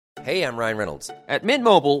Hey, I'm Ryan Reynolds. At Mint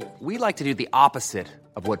Mobile, we like to do the opposite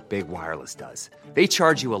of what Big Wireless does. They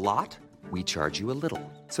charge you a lot, we charge you a little.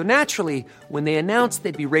 So naturally, when they announced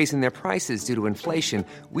they'd be raising their prices due to inflation,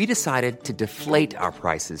 we decided to deflate our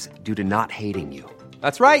prices due to not hating you.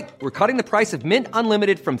 That's right. We're cutting the price of Mint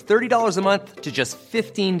Unlimited from $30 a month to just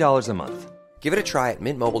 $15 a month. Give it a try at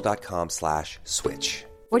mintmobile.com/switch.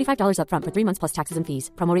 $45 up front for 3 months plus taxes and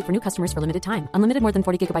fees. Promo rate for new customers for limited time. Unlimited more than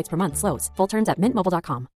 40 gigabytes per month. Slows full terms at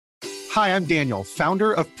mintmobile.com. Hi, I'm Daniel,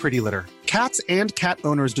 founder of Pretty Litter. Cats and cat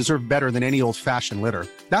owners deserve better than any old-fashioned litter.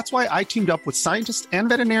 That's why I teamed up with scientists and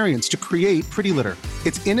veterinarians to create Pretty Litter.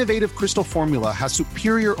 Its innovative crystal formula has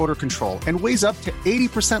superior odor control and weighs up to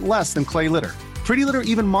 80% less than clay litter. Pretty Litter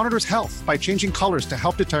even monitors health by changing colors to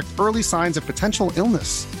help detect early signs of potential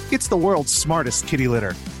illness. It's the world's smartest kitty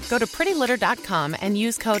litter. Go to prettylitter.com and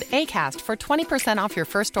use code ACAST for 20% off your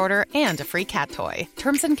first order and a free cat toy.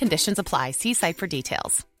 Terms and conditions apply. See site for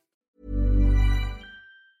details.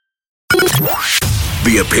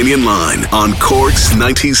 The Opinion Line on Cork's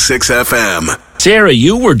 96 FM. Sarah,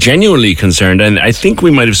 you were genuinely concerned, and I think we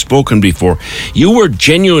might have spoken before. You were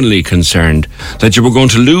genuinely concerned that you were going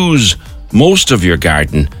to lose most of your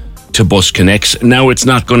garden to bus connects. Now it's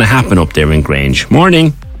not going to happen up there in Grange.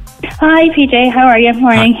 Morning. Hi, PJ. How are you?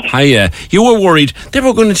 Morning. Hiya. You were worried they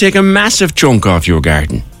were going to take a massive chunk off your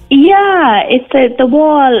garden. Yeah, it's the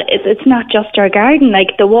wall. It's not just our garden.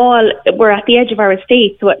 Like the wall, we're at the edge of our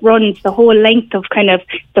estate, so it runs the whole length of kind of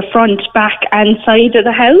the front, back, and side of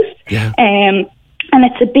the house. Yeah. And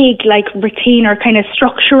it's a big retainer kind of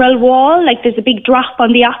structural wall. Like there's a big drop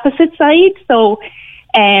on the opposite side. So,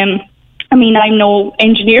 I mean, I'm no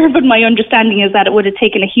engineer, but my understanding is that it would have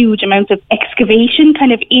taken a huge amount of excavation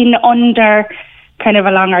kind of in under, kind of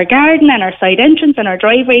along our garden and our side entrance and our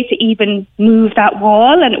driveway to even move that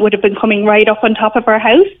wall, and it would have been coming right up on top of our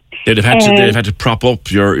house. They'd have had to prop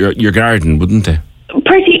up your garden, wouldn't they?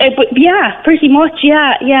 Pretty much,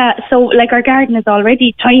 yeah. So, our garden is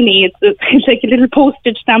already tiny. It's like a little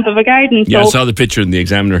postage stamp of a garden. Yeah, I saw the picture in the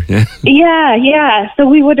Examiner. Yeah. Yeah. So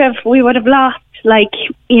we would have lost,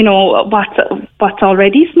 what's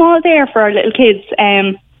already small there for our little kids.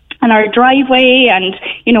 And our driveway and,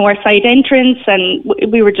 our side entrance, and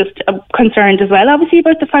we were just concerned as well, obviously,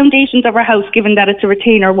 about the foundations of our house, given that it's a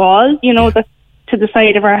retainer wall, to the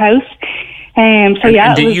side of our house.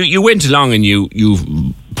 You went along and you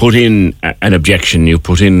put in an objection, you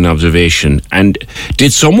put in an observation, and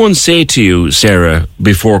did someone say to you, Sarah,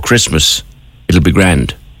 before Christmas, it'll be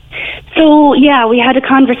grand? So, yeah, we had a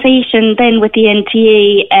conversation then with the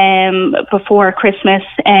NTA before Christmas,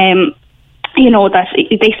 that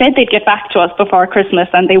they said they'd get back to us before Christmas,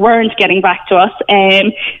 and they weren't getting back to us.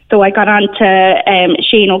 So I got on to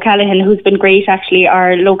Shane O'Callaghan, who's been great, actually,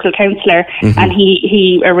 our local councillor, and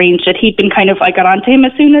he arranged it. I got on to him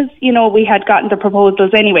as soon as, we had gotten the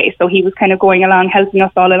proposals anyway, so he was kind of going along, helping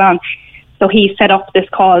us all along. So he set up this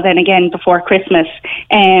call then again before Christmas.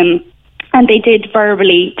 And they did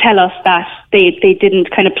verbally tell us that they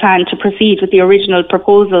didn't kind of plan to proceed with the original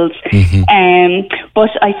proposals.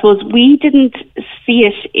 But I suppose we didn't see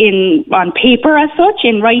it on paper as such,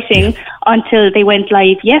 in writing, until they went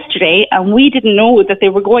live yesterday. And we didn't know that they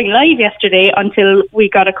were going live yesterday until we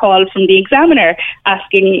got a call from the Examiner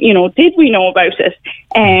asking, did we know about it?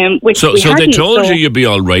 So they told you you'd be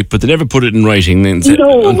all right, but they never put it in writing until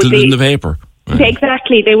it was in the paper.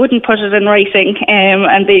 Exactly, they wouldn't put it in writing,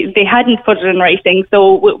 and they hadn't put it in writing,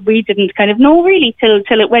 so we didn't kind of know really till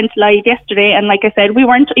it went live yesterday. And like I said, we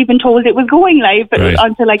weren't even told it was going live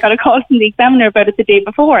until I got a call from the Examiner about it the day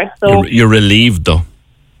before. So you're relieved, though.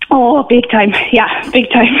 Oh, big time! Yeah, big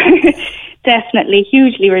time. Definitely,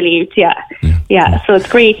 hugely relieved. Yeah. So it's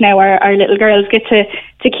great now. Our little girls get to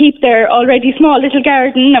keep their already small little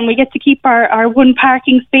garden, and we get to keep our one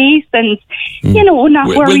parking space, and not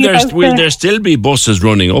worry about. Will there still be buses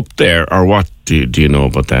running up there, or what? Do you know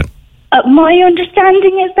about that? My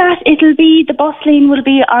understanding is that the bus lane will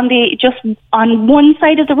be just on one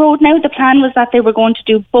side of the road now. The plan was that they were going to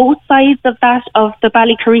do both sides of the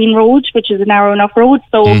Ballycareen Road, which is a narrow enough road.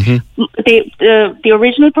 So the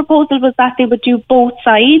original proposal was that they would do both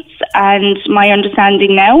sides, and my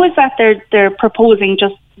understanding now is that they're proposing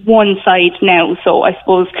just one side now. So I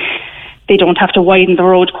suppose they don't have to widen the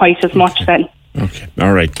road quite as much then. Okay,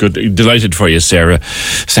 all right, good. Delighted for you, Sarah.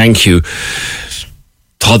 Thank you.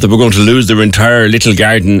 Thought they were going to lose their entire little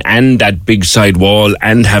garden and that big side wall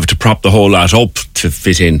and have to prop the whole lot up to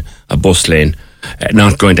fit in a bus lane.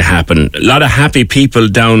 Not going to happen. A lot of happy people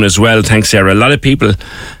down as well, thanks Sarah. A lot of people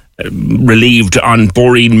relieved on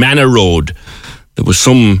Boreen Manor Road. There was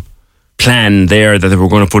some plan there that they were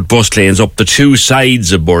going to put bus lanes up the two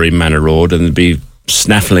sides of Boreen Manor Road, and there'd be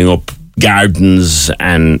snaffling up gardens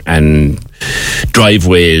and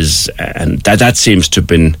driveways, and that seems to have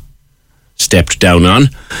been stepped down on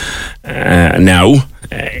now.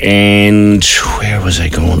 And where was I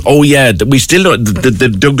going? Oh yeah, we still don't, the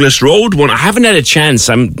Douglas Road one. I haven't had a chance.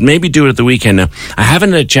 I'm maybe do it at the weekend now. I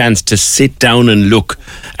haven't had a chance to sit down and look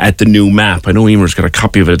at the new map. I know Emer's got a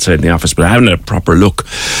copy of it outside in the office, but I haven't had a proper look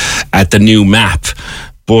at the new map.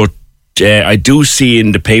 But I do see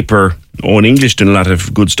in the paper, in English, done a lot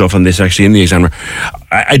of good stuff on this actually in the Examiner.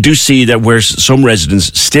 I do see that where some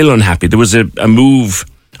residents still unhappy. There was a move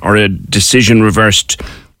or a decision reversed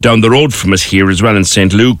down the road from us here as well in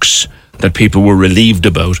St. Luke's that people were relieved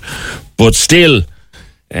about. But still,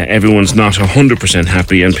 everyone's not 100%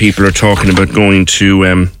 happy, and people are talking about going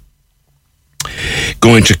to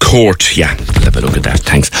court. Yeah, let's have a look at that.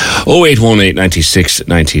 Thanks. 0818 96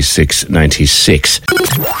 96 96.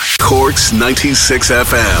 Cork's 96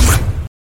 FM.